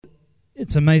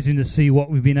It's amazing to see what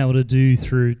we've been able to do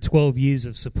through 12 years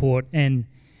of support and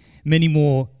many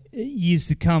more years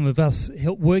to come of us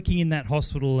working in that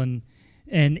hospital and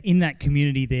in that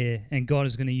community there, and God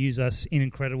is going to use us in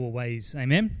incredible ways.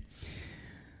 Amen?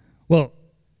 Well,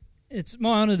 it's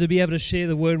my honour to be able to share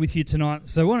the word with you tonight,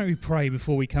 so why don't we pray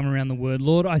before we come around the word.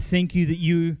 Lord, I thank you that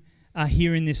you are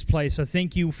here in this place. I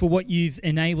thank you for what you've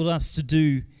enabled us to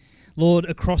do, Lord,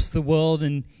 across the world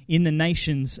and in the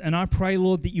nations. And I pray,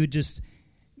 Lord, that you would just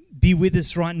be with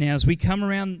us right now. As we come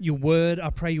around your word, I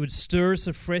pray you would stir us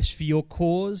afresh for your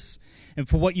cause and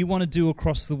for what you want to do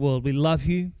across the world. We love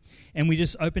you, and we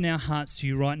just open our hearts to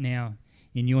you right now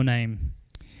in your name.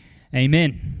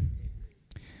 Amen.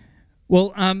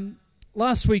 Well,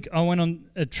 last week I went on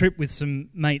a trip with some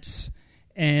mates,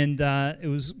 and it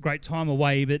was a great time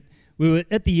away, but we were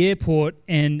at the airport,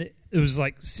 and it was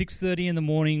like 6:30 in the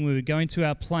morning. We were going to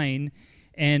our plane,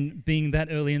 and being that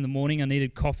early in the morning, I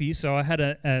needed coffee, so I had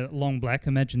a long black.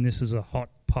 Imagine this is a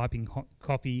piping hot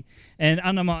coffee. And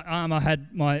under my arm, I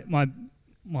had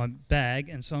my bag,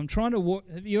 and so I'm trying to walk.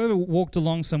 Have you ever walked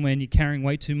along somewhere and you're carrying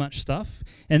way too much stuff?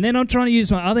 And then I'm trying to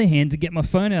use my other hand to get my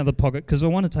phone out of the pocket because I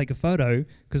want to take a photo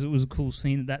because it was a cool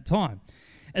scene at that time.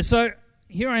 And so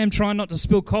here I am trying not to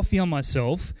spill coffee on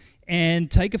myself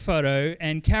and take a photo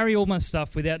and carry all my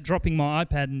stuff without dropping my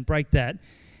iPad and break that.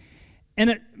 And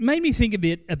it made me think a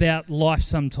bit about life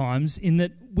sometimes, in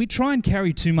that we try and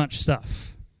carry too much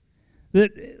stuff.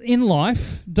 That in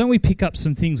life, don't we pick up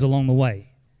some things along the way?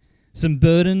 Some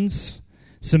burdens,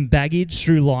 some baggage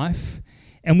through life,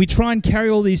 and we try and carry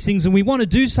all these things, and we want to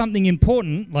do something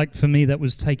important. Like for me, that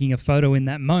was taking a photo in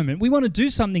that moment. We want to do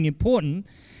something important,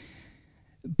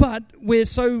 but we're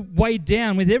so weighed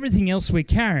down with everything else we're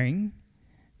carrying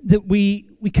that we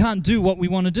can't do what we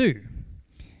want to do.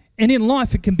 And in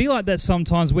life, it can be like that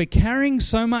sometimes. We're carrying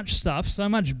so much stuff, so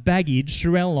much baggage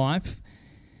through our life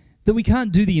that we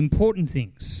can't do the important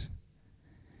things.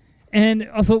 And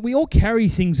I thought, we all carry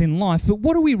things in life, but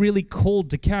what are we really called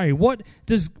to carry? What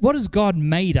has God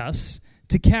made us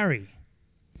to carry?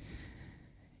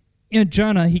 You know,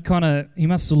 Jonah, he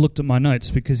must have looked at my notes,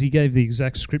 because he gave the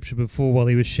exact scripture before while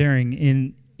he was sharing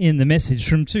in the message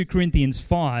from 2 Corinthians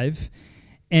 5.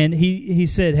 And he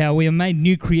said how we are made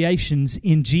new creations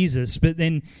in Jesus. But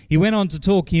then he went on to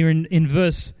talk here in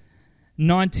verse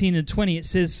 19 and 20. It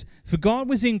says, "For God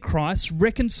was in Christ,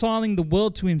 reconciling the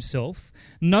world to himself,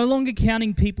 no longer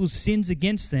counting people's sins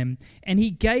against them. And he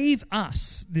gave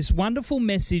us this wonderful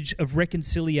message of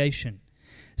reconciliation.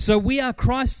 So we are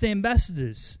Christ's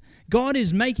ambassadors. God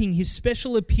is making his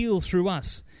special appeal through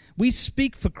us. We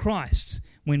speak for Christ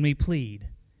when we plead,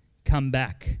 come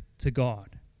back to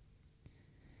God."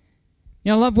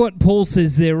 Now, I love what Paul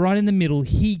says there right in the middle.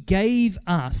 He gave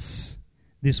us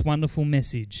this wonderful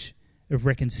message of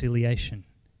reconciliation.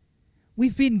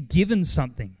 We've been given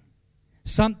something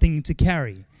to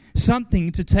carry,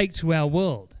 something to take to our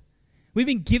world. We've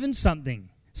been given something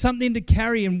to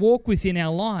carry and walk with in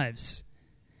our lives,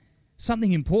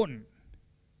 something important.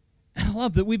 And I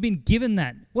love that we've been given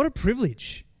that. What a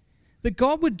privilege that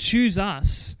God would choose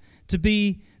us to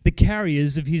be the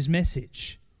carriers of his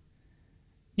message.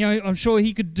 You know, I'm sure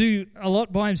he could do a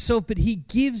lot by himself, but he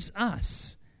gives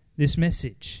us this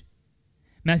message.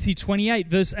 Matthew 28,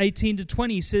 verse 18 to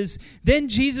 20 says, "Then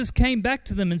Jesus came back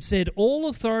to them and said, 'All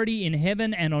authority in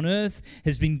heaven and on earth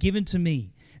has been given to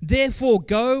me. Therefore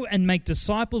go and make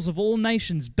disciples of all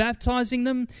nations, baptizing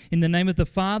them in the name of the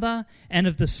Father and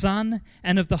of the Son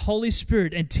and of the Holy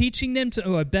Spirit, and teaching them to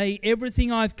obey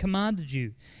everything I've commanded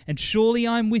you. And surely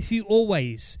I'm with you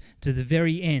always to the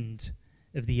very end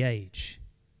of the age.'"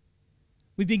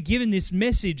 We've been given this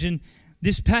message, and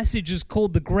this passage is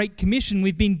called the Great Commission.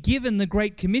 We've been given the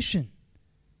Great Commission.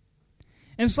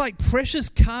 And it's like precious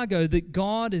cargo that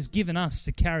God has given us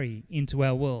to carry into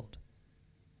our world.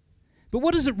 But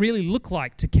what does it really look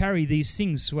like to carry these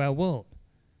things to our world?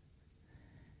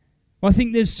 Well, I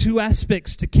think there's two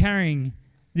aspects to carrying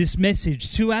this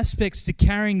message, two aspects to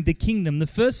carrying the kingdom. The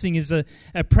first thing is a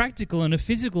practical and a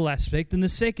physical aspect, and the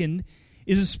second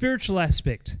is a spiritual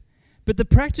aspect. But the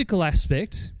practical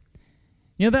aspect,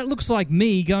 you know, that looks like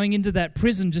me going into that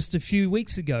prison just a few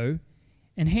weeks ago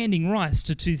and handing rice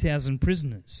to 2,000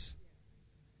 prisoners.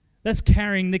 That's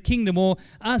carrying the kingdom. Or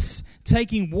us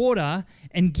taking water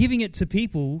and giving it to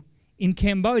people in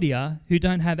Cambodia who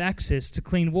don't have access to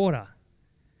clean water.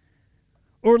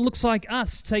 Or it looks like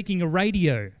us taking a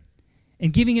radio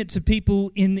and giving it to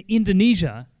people in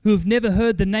Indonesia who have never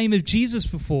heard the name of Jesus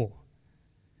before.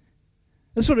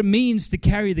 That's what it means to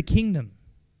carry the kingdom.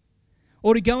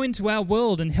 Or to go into our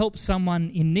world and help someone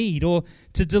in need, or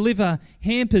to deliver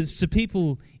hampers to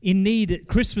people in need at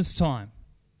Christmas time.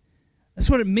 That's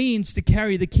what it means to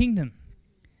carry the kingdom.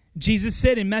 Jesus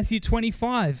said in Matthew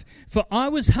 25, "For I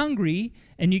was hungry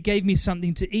and you gave me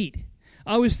something to eat.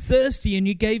 I was thirsty and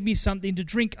you gave me something to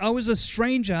drink. I was a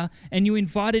stranger and you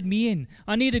invited me in.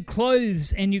 I needed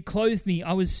clothes and you clothed me.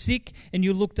 I was sick and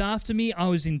you looked after me. I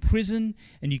was in prison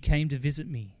and you came to visit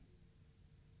me."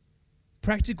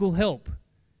 Practical help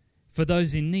for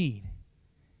those in need.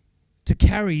 To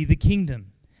carry the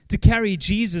kingdom, to carry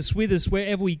Jesus with us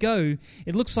wherever we go,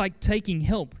 it looks like taking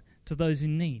help to those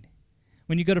in need.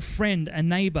 When you've got a friend, a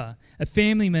neighbor, a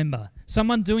family member,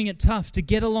 someone doing it tough, to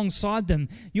get alongside them,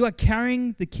 you are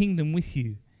carrying the kingdom with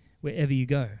you wherever you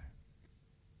go.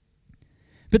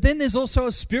 But then there's also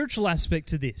a spiritual aspect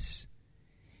to this.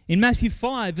 In Matthew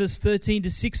 5, verse 13 to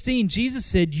 16, Jesus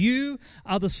said, "You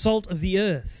are the salt of the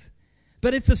earth.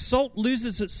 But if the salt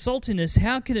loses its saltiness,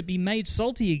 how can it be made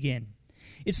salty again?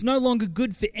 It's no longer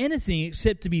good for anything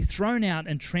except to be thrown out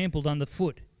and trampled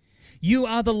underfoot. You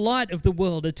are the light of the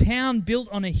world. A town built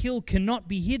on a hill cannot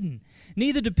be hidden.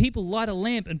 Neither do people light a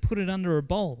lamp and put it under a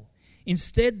bowl.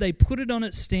 Instead, they put it on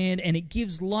its stand, and it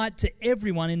gives light to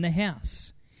everyone in the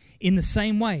house. In the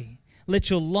same way, let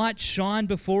your light shine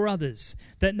before others,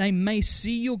 that they may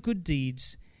see your good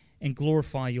deeds and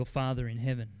glorify your Father in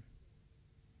heaven."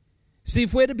 See,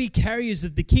 if we're to be carriers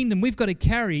of the kingdom, we've got to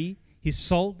carry his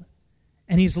salt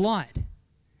and his light.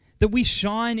 That we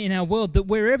shine in our world, that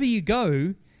wherever you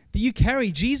go, that you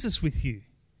carry Jesus with you.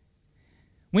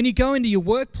 When you go into your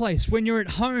workplace, when you're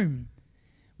at home,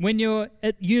 when you're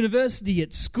at university,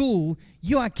 at school,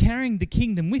 you are carrying the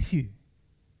kingdom with you.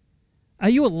 Are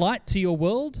you a light to your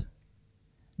world?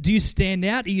 Do you stand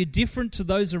out? Are you different to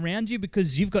those around you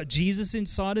because you've got Jesus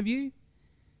inside of you?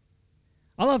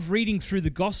 I love reading through the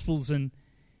Gospels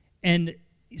and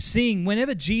seeing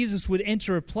whenever Jesus would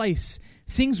enter a place,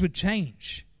 things would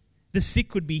change. The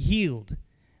sick would be healed.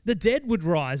 The dead would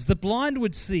rise. The blind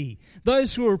would see.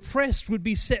 Those who were oppressed would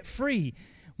be set free.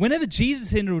 Whenever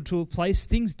Jesus entered into a place,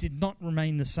 things did not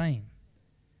remain the same.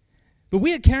 But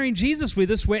we are carrying Jesus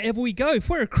with us wherever we go. If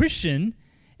we're a Christian,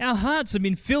 our hearts have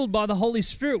been filled by the Holy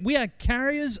Spirit. We are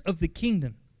carriers of the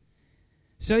kingdom.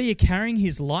 So are you carrying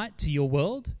his light to your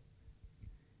world?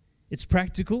 It's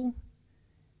practical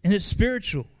and it's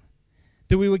spiritual.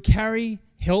 That we would carry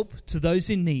help to those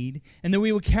in need and that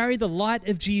we would carry the light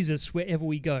of Jesus wherever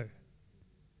we go.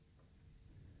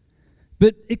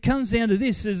 But it comes down to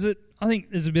this, is that I think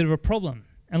there's a bit of a problem.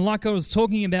 And like I was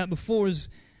talking about before, is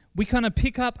we kind of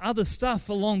pick up other stuff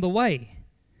along the way.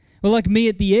 Well, like me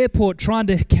at the airport trying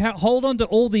to hold on to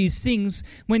all these things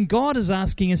when God is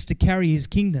asking us to carry his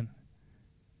kingdom.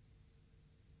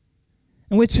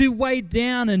 And we're too weighed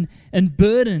down and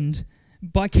burdened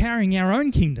by carrying our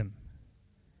own kingdom,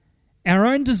 our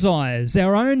own desires,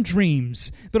 our own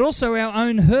dreams, but also our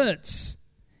own hurts,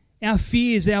 our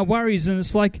fears, our worries. And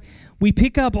it's like we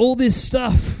pick up all this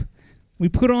stuff. We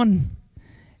put on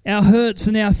our hurts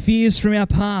and our fears from our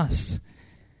past.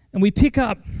 And we pick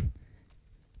up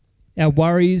our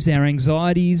worries, our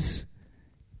anxieties.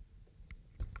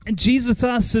 And Jesus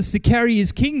asks us to carry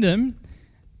his kingdom,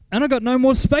 and I've got no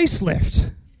more space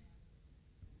left.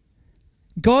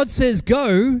 God says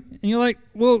go, and you're like,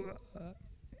 well,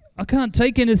 I can't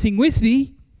take anything with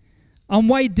me. I'm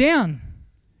weighed down.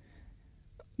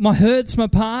 My hurts, my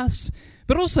past,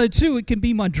 but also too, it can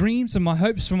be my dreams and my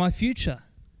hopes for my future.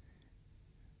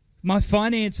 My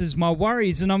finances, my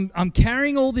worries, and I'm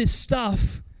carrying all this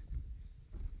stuff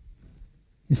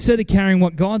instead of carrying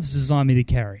what God's designed me to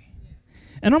carry.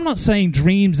 And I'm not saying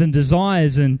dreams and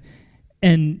desires and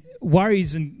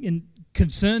worries and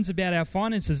concerns about our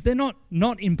finances, they're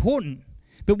not important.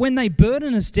 But when they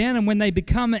burden us down and when they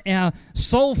become our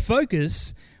sole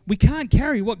focus, we can't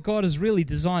carry what God has really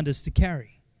designed us to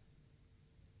carry.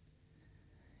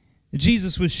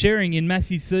 Jesus was sharing in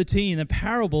Matthew 13 a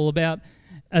parable about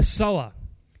a sower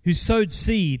who sowed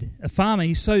seed, a farmer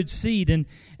who sowed seed,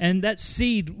 and that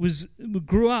seed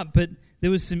grew up, but there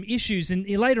was some issues. And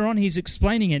later on he's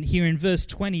explaining it here in verse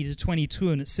 20 to 22,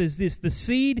 and it says this: "The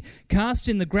seed cast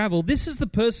in the gravel, this is the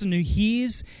person who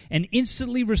hears and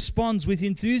instantly responds with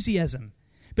enthusiasm.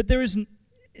 But there is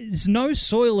no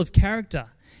soil of character.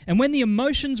 And when the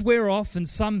emotions wear off and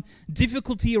some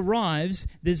difficulty arrives,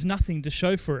 there's nothing to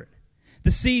show for it. The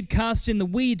seed cast in the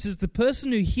weeds is the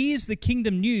person who hears the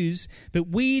kingdom news, but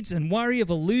weeds and worry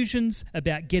of illusions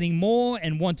about getting more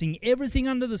and wanting everything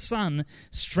under the sun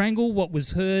strangle what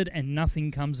was heard, and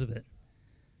nothing comes of it."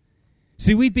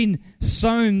 See, we've been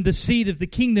sown the seed of the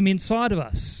kingdom inside of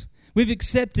us. We've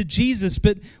accepted Jesus,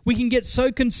 but we can get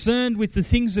so concerned with the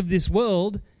things of this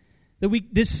world that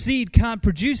this seed can't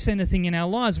produce anything in our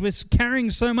lives. We're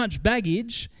carrying so much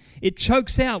baggage, it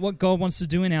chokes out what God wants to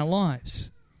do in our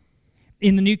lives.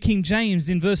 In the New King James,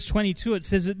 in verse 22, it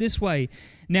says it this way: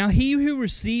 "Now he who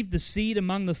received the seed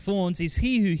among the thorns is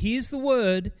he who hears the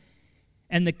word,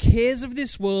 and the cares of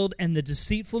this world and the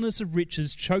deceitfulness of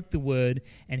riches choke the word,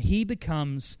 and he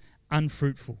becomes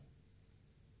unfruitful."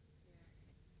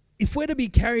 If we're to be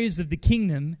carriers of the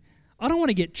kingdom, I don't want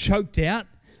to get choked out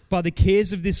by the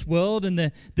cares of this world and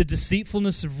the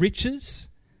deceitfulness of riches.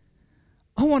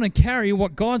 I want to carry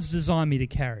what God's designed me to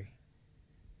carry.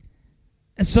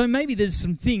 And so maybe there's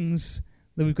some things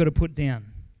that we've got to put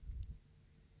down.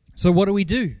 So what do we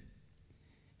do?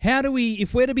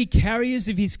 If we're to be carriers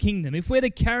of his kingdom, if we're to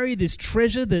carry this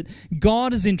treasure that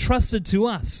God has entrusted to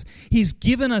us, he's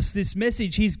given us this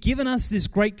message, he's given us this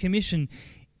great commission.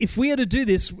 If we are to do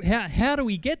this, how do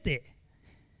we get there?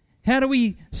 How do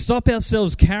we stop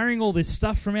ourselves carrying all this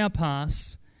stuff from our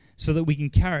past so that we can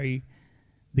carry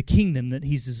the kingdom that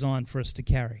he's designed for us to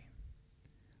carry?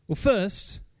 Well,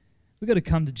 first, we've got to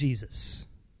come to Jesus.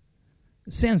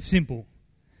 It sounds simple,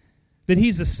 but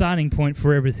here's the starting point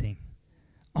for everything.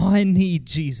 I need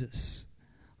Jesus.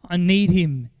 I need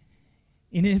him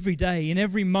in every day, in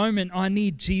every moment. I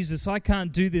need Jesus. I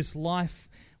can't do this life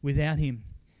without him.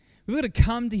 We've got to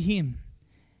come to him.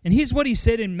 And here's what he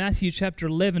said in Matthew chapter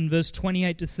 11, verse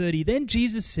 28 to 30. "Then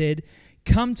Jesus said,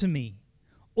 'Come to me,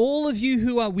 all of you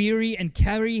who are weary and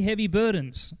carry heavy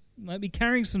burdens.'" Might be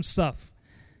carrying some stuff.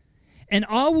 "And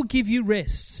I will give you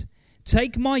rest.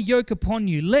 Take my yoke upon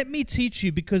you. Let me teach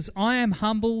you, because I am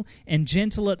humble and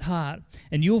gentle at heart,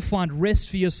 and you'll find rest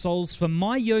for your souls. For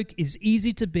my yoke is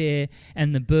easy to bear,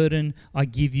 and the burden I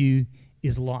give you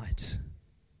is light."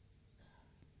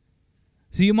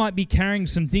 So you might be carrying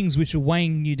some things which are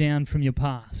weighing you down from your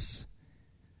past.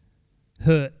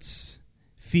 Hurts,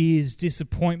 fears,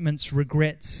 disappointments,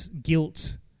 regrets,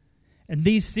 guilt. And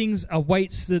these things are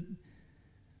weights that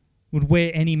would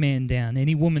wear any man down,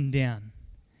 any woman down.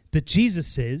 But Jesus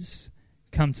says,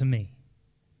 "Come to me.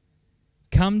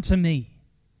 Come to me."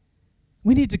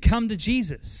 We need to come to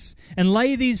Jesus and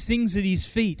lay these things at his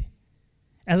feet.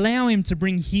 Allow him to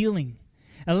bring healing.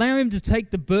 Allow him to take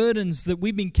the burdens that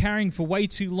we've been carrying for way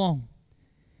too long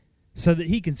so that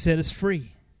he can set us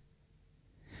free.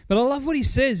 But I love what he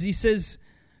says. He says,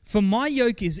 "For my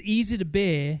yoke is easy to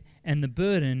bear, and the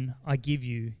burden I give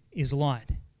you is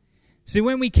light." See,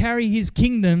 when we carry his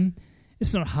kingdom,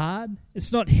 it's not hard,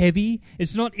 it's not heavy,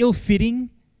 it's not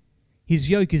ill-fitting. His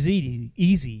yoke is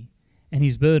easy, and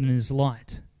his burden is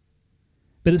light.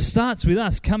 But it starts with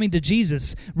us coming to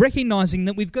Jesus, recognizing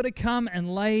that we've got to come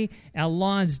and lay our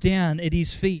lives down at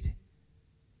his feet.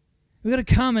 We've got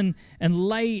to come and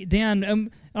lay down.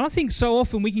 And I think so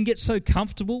often we can get so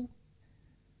comfortable.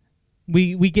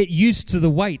 We get used to the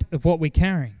weight of what we're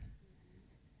carrying.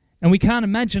 And we can't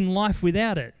imagine life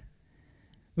without it.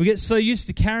 We get so used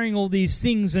to carrying all these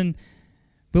things,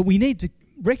 but we need to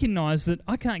recognize that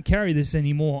I can't carry this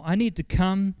anymore. I need to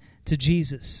come to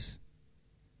Jesus.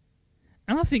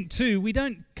 And I think too, we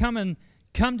don't come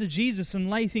to Jesus and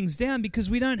lay things down because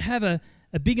we don't have a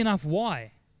big enough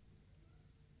why.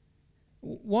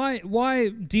 Why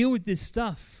deal with this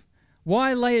stuff?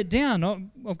 Why lay it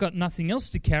down? I've got nothing else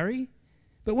to carry.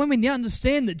 But when we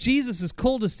understand that Jesus has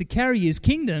called us to carry his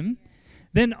kingdom,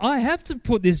 then I have to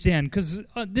put this down because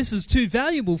this is too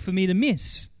valuable for me to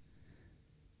miss.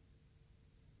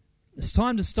 It's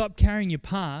time to stop carrying your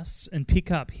past and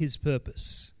pick up his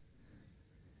purpose.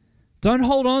 Don't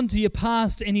hold on to your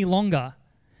past any longer.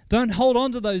 Don't hold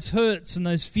on to those hurts and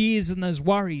those fears and those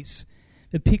worries,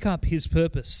 but pick up his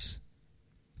purpose.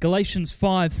 Galatians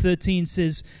 5:13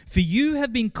 says, "For you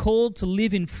have been called to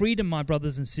live in freedom, my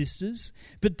brothers and sisters,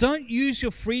 but don't use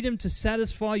your freedom to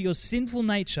satisfy your sinful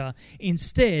nature.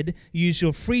 Instead, use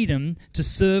your freedom to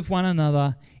serve one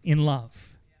another in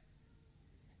love."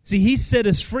 See, he set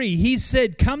us free. He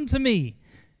said, "Come to me.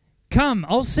 Come,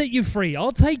 I'll set you free.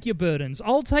 I'll take your burdens.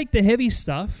 I'll take the heavy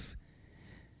stuff."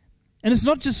 And it's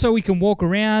not just so we can walk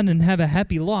around and have a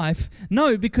happy life.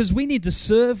 No, because we need to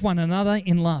serve one another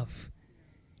in love.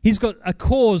 He's got a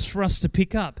cause for us to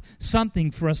pick up,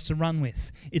 something for us to run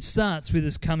with. It starts with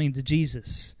us coming to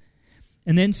Jesus.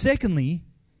 And then secondly,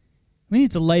 we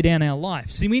need to lay down our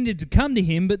life. See, we need to come to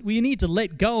him, but we need to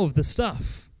let go of the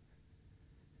stuff.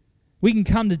 We can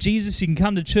come to Jesus, you can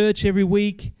come to church every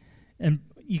week, and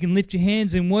you can lift your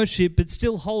hands in worship, but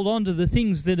still hold on to the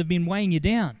things that have been weighing you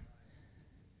down.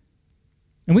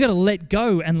 And we've got to let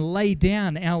go and lay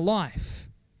down our life.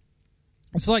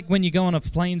 It's like when you go on a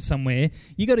plane somewhere,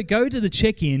 you got to go to the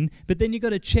check-in, but then you got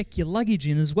to check your luggage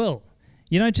in as well.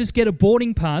 You don't just get a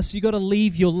boarding pass. You've got to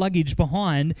leave your luggage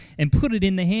behind and put it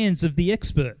in the hands of the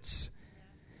experts.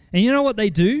 And you know what they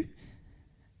do?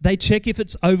 They check if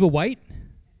it's overweight.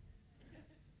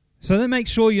 So they make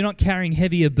sure you're not carrying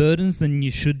heavier burdens than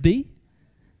you should be.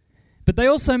 But they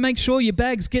also make sure your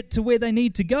bags get to where they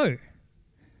need to go.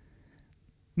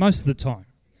 Most of the time.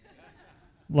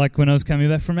 Like when I was coming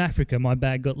back from Africa, my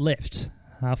bag got left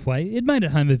halfway. It made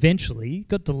it home eventually,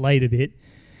 got delayed a bit.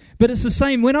 But it's the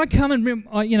same. When I come and,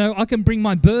 I can bring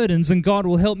my burdens and God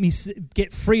will help me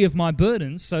get free of my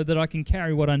burdens so that I can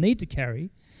carry what I need to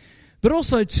carry. But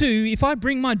also, too, if I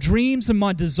bring my dreams and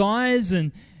my desires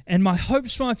and my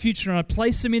hopes for my future and I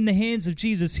place them in the hands of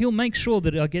Jesus, He'll make sure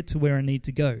that I get to where I need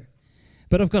to go.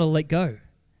 But I've got to let go.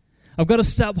 I've got to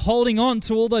stop holding on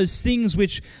to all those things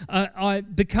which I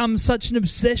become such an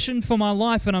obsession for my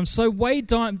life, and I'm so weighed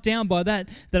down by that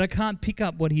I can't pick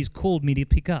up what He's called me to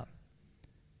pick up.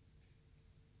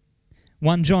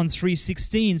 1 John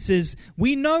 3:16 says,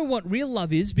 "We know what real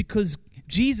love is because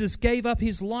Jesus gave up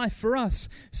His life for us,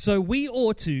 so we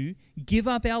ought to give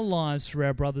up our lives for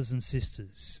our brothers and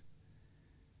sisters."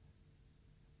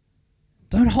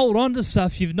 Don't hold on to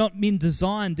stuff you've not been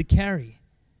designed to carry.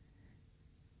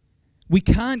 We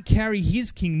can't carry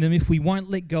His kingdom if we won't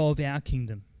let go of our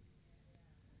kingdom.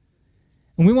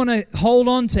 And we want to hold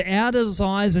on to our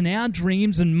desires and our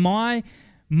dreams and my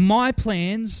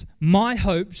plans, my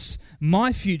hopes,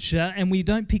 my future, and we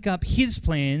don't pick up His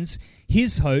plans,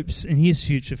 His hopes, and His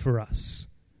future for us.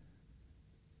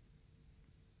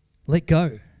 Let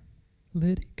go.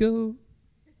 Let it go.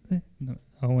 No,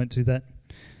 I won't do that.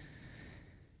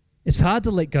 It's hard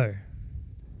to let go.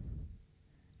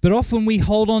 But often we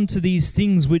hold on to these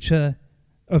things which are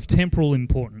of temporal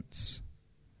importance.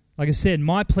 Like I said,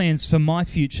 my plans for my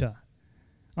future.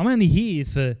 I'm only here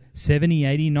for 70,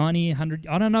 80, 90, 100.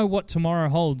 I don't know what tomorrow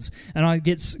holds. And I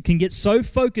can get so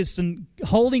focused and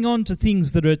holding on to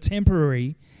things that are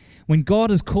temporary when God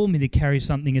has called me to carry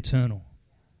something eternal.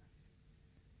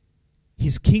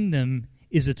 His kingdom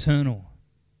is eternal.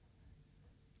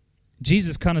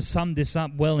 Jesus kind of summed this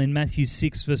up well in Matthew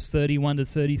 6, verse 31 to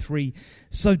 33.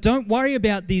 So don't worry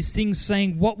about these things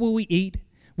saying, what will we eat?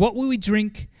 What will we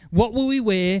drink? What will we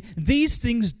wear? These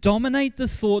things dominate the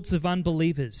thoughts of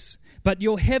unbelievers. But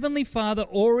your heavenly Father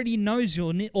already knows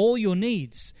all your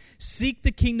needs. Seek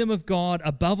the kingdom of God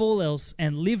above all else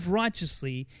and live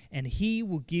righteously, and He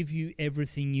will give you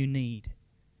everything you need.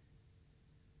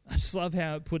 I just love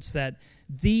how it puts that.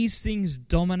 These things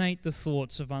dominate the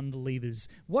thoughts of unbelievers.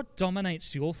 What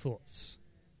dominates your thoughts?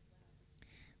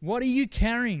 What are you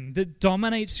carrying that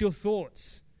dominates your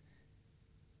thoughts?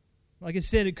 Like I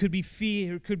said, it could be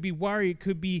fear, it could be worry, it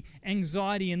could be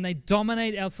anxiety, and they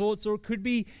dominate our thoughts, or it could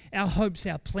be our hopes,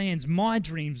 our plans, my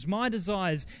dreams, my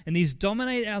desires, and these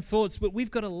dominate our thoughts, but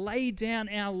we've got to lay down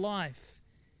our life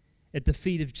at the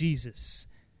feet of Jesus,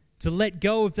 to let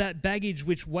go of that baggage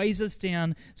which weighs us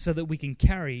down so that we can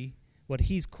carry what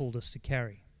He's called us to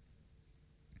carry.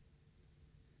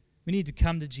 We need to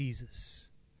come to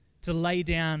Jesus, to lay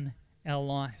down our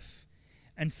life.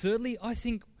 And thirdly, I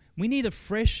think we need a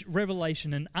fresh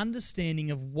revelation and understanding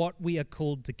of what we are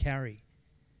called to carry.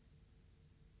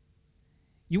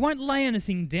 You won't lay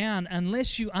anything down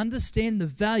unless you understand the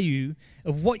value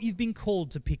of what you've been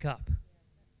called to pick up.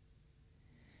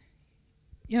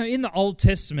 You know, in the Old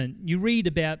Testament, you read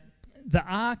about the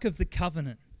Ark of the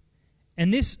Covenant.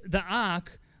 And the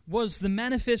Ark was the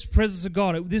manifest presence of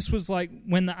God. This was like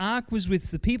when the Ark was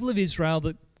with the people of Israel,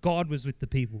 that God was with the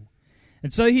people.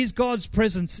 And so here's God's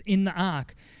presence in the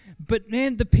Ark. But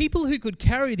man, the people who could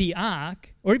carry the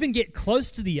Ark, or even get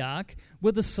close to the Ark,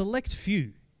 were the select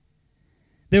few.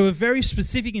 There were very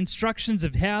specific instructions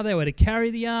of how they were to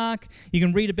carry the Ark. You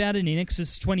can read about it in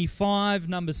Exodus 25,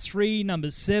 Numbers 3,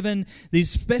 Numbers 7.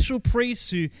 These special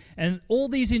priests and all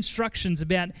these instructions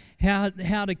about how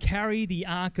to carry the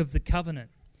Ark of the Covenant.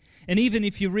 And even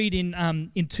if you read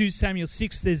in 2 Samuel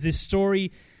 6, there's this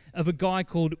story of a guy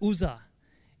called Uzzah.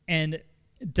 And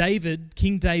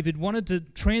King David, wanted to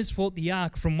transport the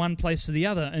Ark from one place to the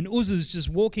other. And Uzzah's just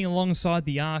walking alongside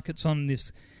the Ark. It's on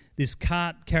this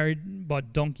cart carried by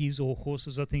donkeys or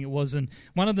horses, I think it was, and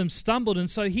one of them stumbled, and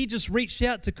so he just reached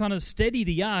out to kind of steady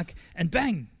the Ark, and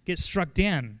bang, gets struck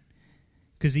down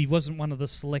because he wasn't one of the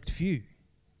select few.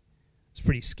 It's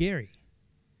pretty scary.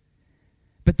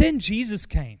 But then Jesus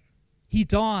came. He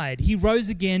died. He rose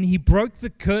again. He broke the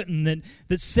curtain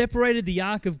that separated the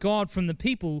Ark of God from the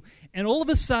people, and all of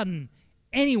a sudden,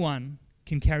 anyone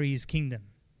can carry His kingdom.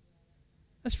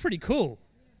 That's pretty cool.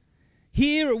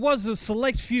 Here it was a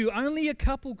select few. Only a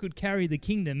couple could carry the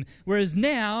kingdom, whereas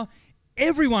now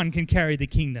everyone can carry the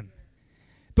kingdom.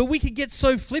 But we could get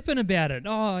so flippant about it.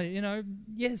 Oh,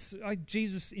 yes,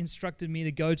 Jesus instructed me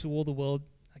to go to all the world.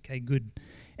 Okay, good.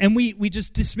 And we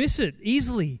just dismiss it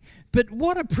easily. But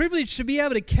what a privilege to be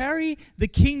able to carry the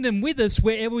kingdom with us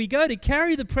wherever we go, to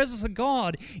carry the presence of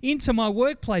God into my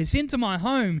workplace, into my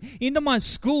home, into my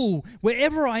school,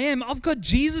 wherever I am. I've got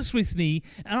Jesus with me,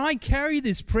 and I carry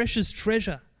this precious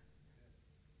treasure.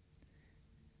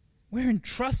 We're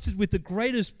entrusted with the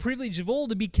greatest privilege of all,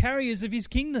 to be carriers of his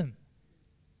kingdom.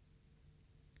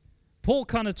 Paul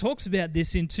kind of talks about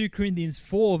this in 2 Corinthians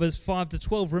 4, verse 5 to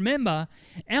 12. Remember,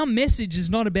 our message is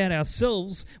not about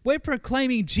ourselves. We're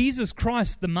proclaiming Jesus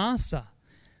Christ, the Master.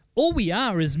 All we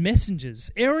are is messengers,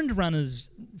 errand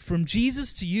runners from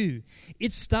Jesus to you.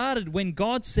 It started when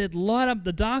God said, light up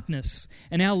the darkness,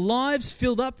 and our lives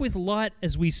filled up with light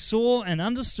as we saw and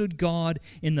understood God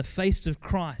in the face of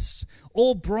Christ,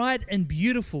 all bright and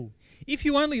beautiful. If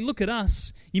you only look at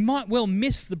us, you might well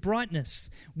miss the brightness.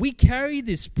 We carry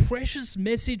this precious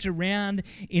message around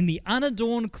in the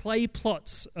unadorned clay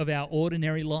plots of our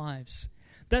ordinary lives.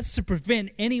 That's to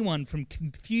prevent anyone from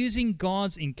confusing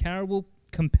God's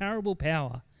comparable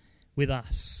power with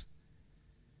us.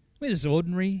 We're just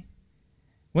ordinary.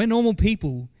 We're normal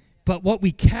people, but what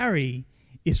we carry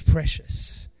is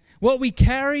precious. What we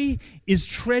carry is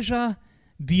treasure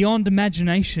beyond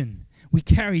imagination. We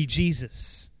carry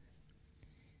Jesus.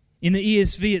 In the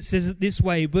ESV, it says it this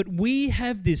way, but we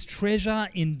have this treasure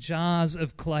in jars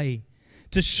of clay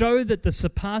to show that the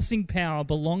surpassing power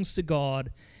belongs to God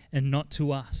and not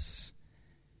to us.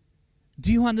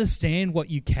 Do you understand what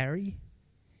you carry?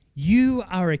 You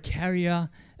are a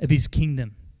carrier of his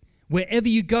kingdom. Wherever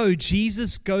you go,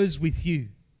 Jesus goes with you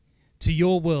to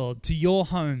your world, to your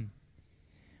home.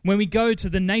 When we go to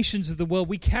the nations of the world,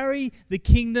 we carry the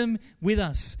kingdom with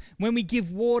us. When we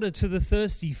give water to the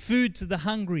thirsty, food to the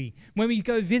hungry, when we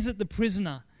go visit the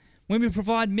prisoner, when we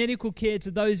provide medical care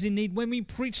to those in need, when we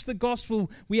preach the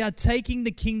gospel, we are taking the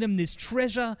kingdom, this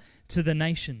treasure, to the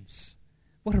nations.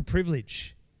 What a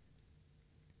privilege.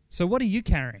 So what are you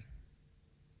carrying?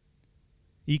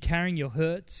 Are you carrying your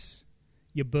hurts,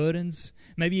 your burdens?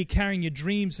 Maybe you're carrying your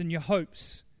dreams and your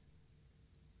hopes.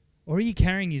 Or are you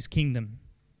carrying his kingdom?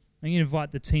 I'm going to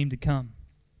invite the team to come.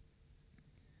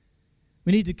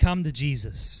 We need to come to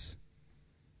Jesus,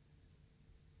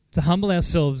 to humble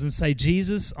ourselves and say,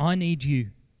 Jesus, I need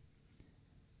you.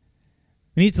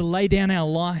 We need to lay down our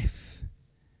life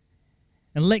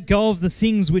and let go of the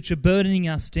things which are burdening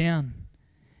us down.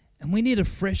 And we need a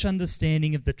fresh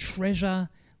understanding of the treasure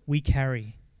we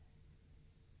carry.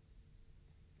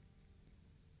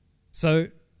 So,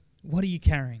 what are you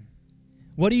carrying?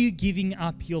 What are you giving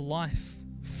up your life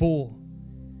for?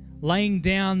 Laying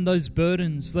down those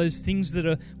burdens, those things that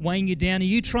are weighing you down. Are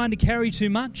you trying to carry too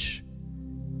much?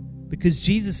 Because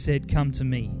Jesus said, come to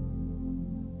me.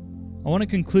 I want to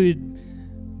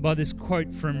conclude by this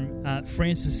quote from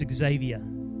Francis Xavier.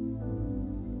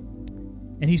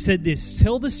 And he said this,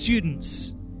 tell the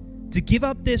students to give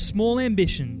up their small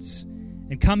ambitions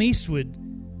and come eastward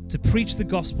to preach the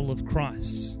gospel of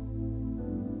Christ.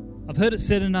 I've heard it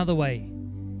said another way.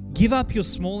 Give up your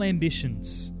small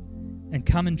ambitions and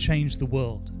come and change the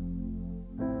world.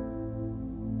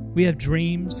 We have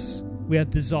dreams, we have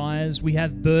desires, we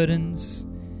have burdens,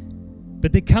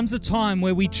 but there comes a time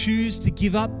where we choose to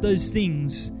give up those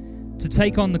things to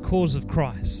take on the cause of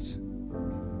Christ,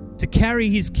 to carry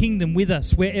his kingdom with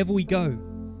us wherever we go.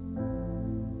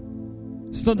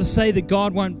 It's not to say that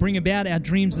God won't bring about our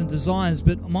dreams and desires,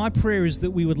 but my prayer is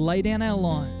that we would lay down our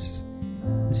lives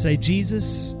and say,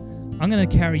 Jesus, I'm going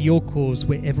to carry your cause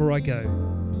wherever I go.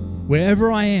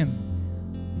 Wherever I am,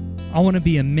 I want to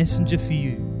be a messenger for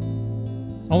you.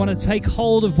 I want to take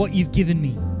hold of what you've given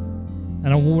me, and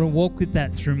I want to walk with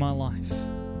that through my life.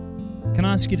 Can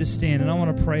I ask you to stand, and I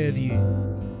want to pray over you.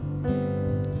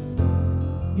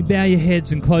 You bow your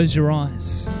heads and close your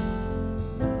eyes.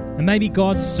 And maybe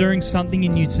God's stirring something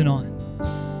in you tonight.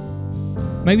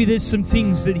 Maybe there's some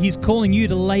things that he's calling you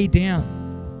to lay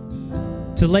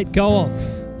down, to let go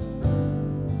of.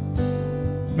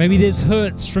 Maybe there's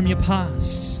hurts from your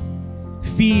past,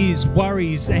 fears,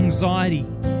 worries, anxiety,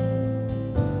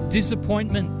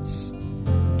 disappointments,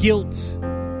 guilt,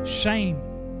 shame.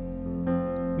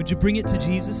 Would you bring it to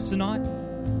Jesus tonight?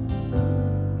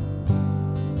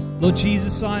 Lord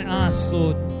Jesus, I ask,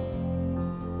 Lord,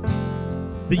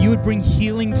 that you would bring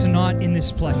healing tonight in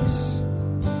this place.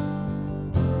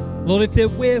 Lord, if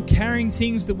we're carrying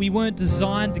things that we weren't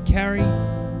designed to carry,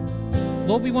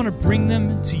 Lord, we want to bring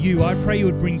them to you. I pray you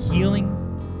would bring healing.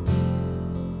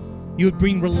 You would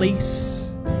bring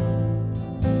release.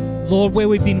 Lord, where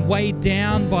we've been weighed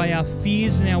down by our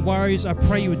fears and our worries, I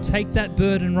pray you would take that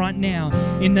burden right now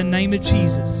in the name of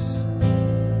Jesus.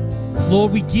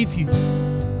 Lord, we give you,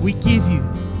 we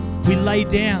lay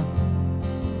down.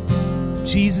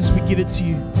 Jesus, we give it to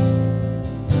you.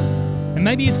 And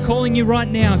maybe he's calling you right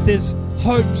now if there's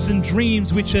hopes and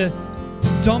dreams which are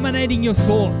dominating your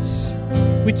thoughts,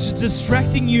 which is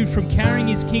distracting you from carrying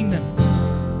his kingdom.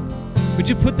 Would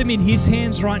you put them in his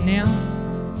hands right now?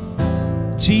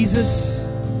 Jesus,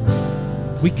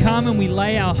 we come and we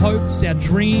lay our hopes, our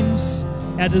dreams,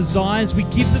 our desires, we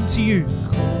give them to you.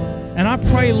 And I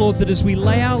pray, Lord, that as we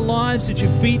lay our lives at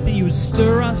your feet, that you would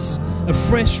stir us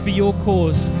afresh for your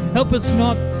cause. Help us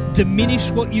not diminish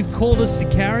what you've called us to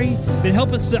carry, but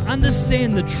help us to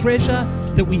understand the treasure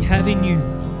that we have in you.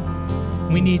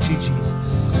 We need you,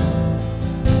 Jesus.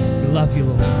 We love you,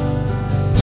 Lord.